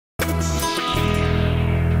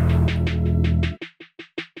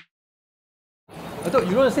Betul,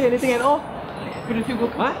 you don't say anything at all? Couldn't you go?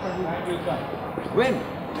 Huh? When? You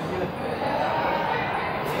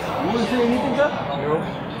won't say anything, sir?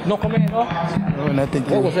 No comment at all? No, nothing.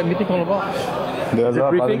 What was that meeting all about? There was a lot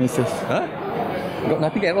of briefing? ministers. Huh? Got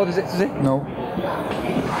nothing at all to say? No.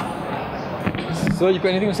 So you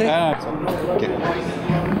got anything to say? Okay.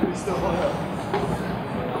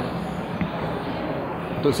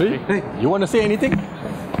 Don't say? Hey, you want to say anything?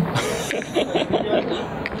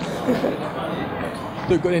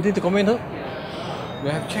 You got anything to comment, huh?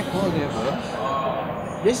 We have checked all the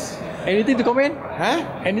Yes. Anything to comment? Huh?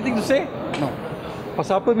 Anything to say? No.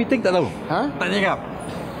 Pasal apa meeting tak tahu? Huh? Tak cakap?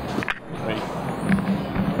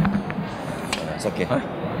 It's okay. Huh?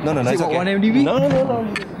 No, Is it it's about okay. 1MDB? No.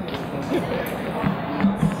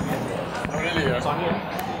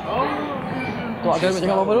 Kau ada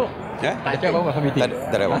cakap apa-apa tu? Ya? Tak cakap apa-apa pasal meeting?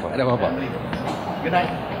 Tak ada apa-apa. Tak ada apa-apa. Good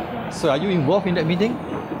night. So are you involved in that meeting?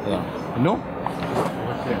 No?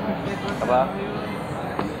 Apa?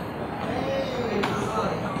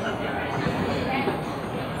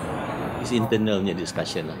 It's internal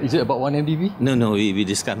discussion. Is it about 1MDB? No, we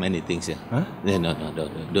discuss many things here. Huh? No,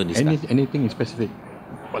 don't discuss. Anything in specific?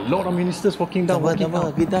 A lot of ministers walking down, walking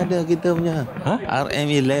out. Kita ada kita punya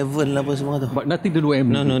RM11 lah apa semua tu. But nothing to do with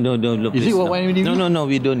MDB. No. Is it please, what no. 1MDB? No,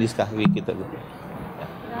 we don't discuss. Kita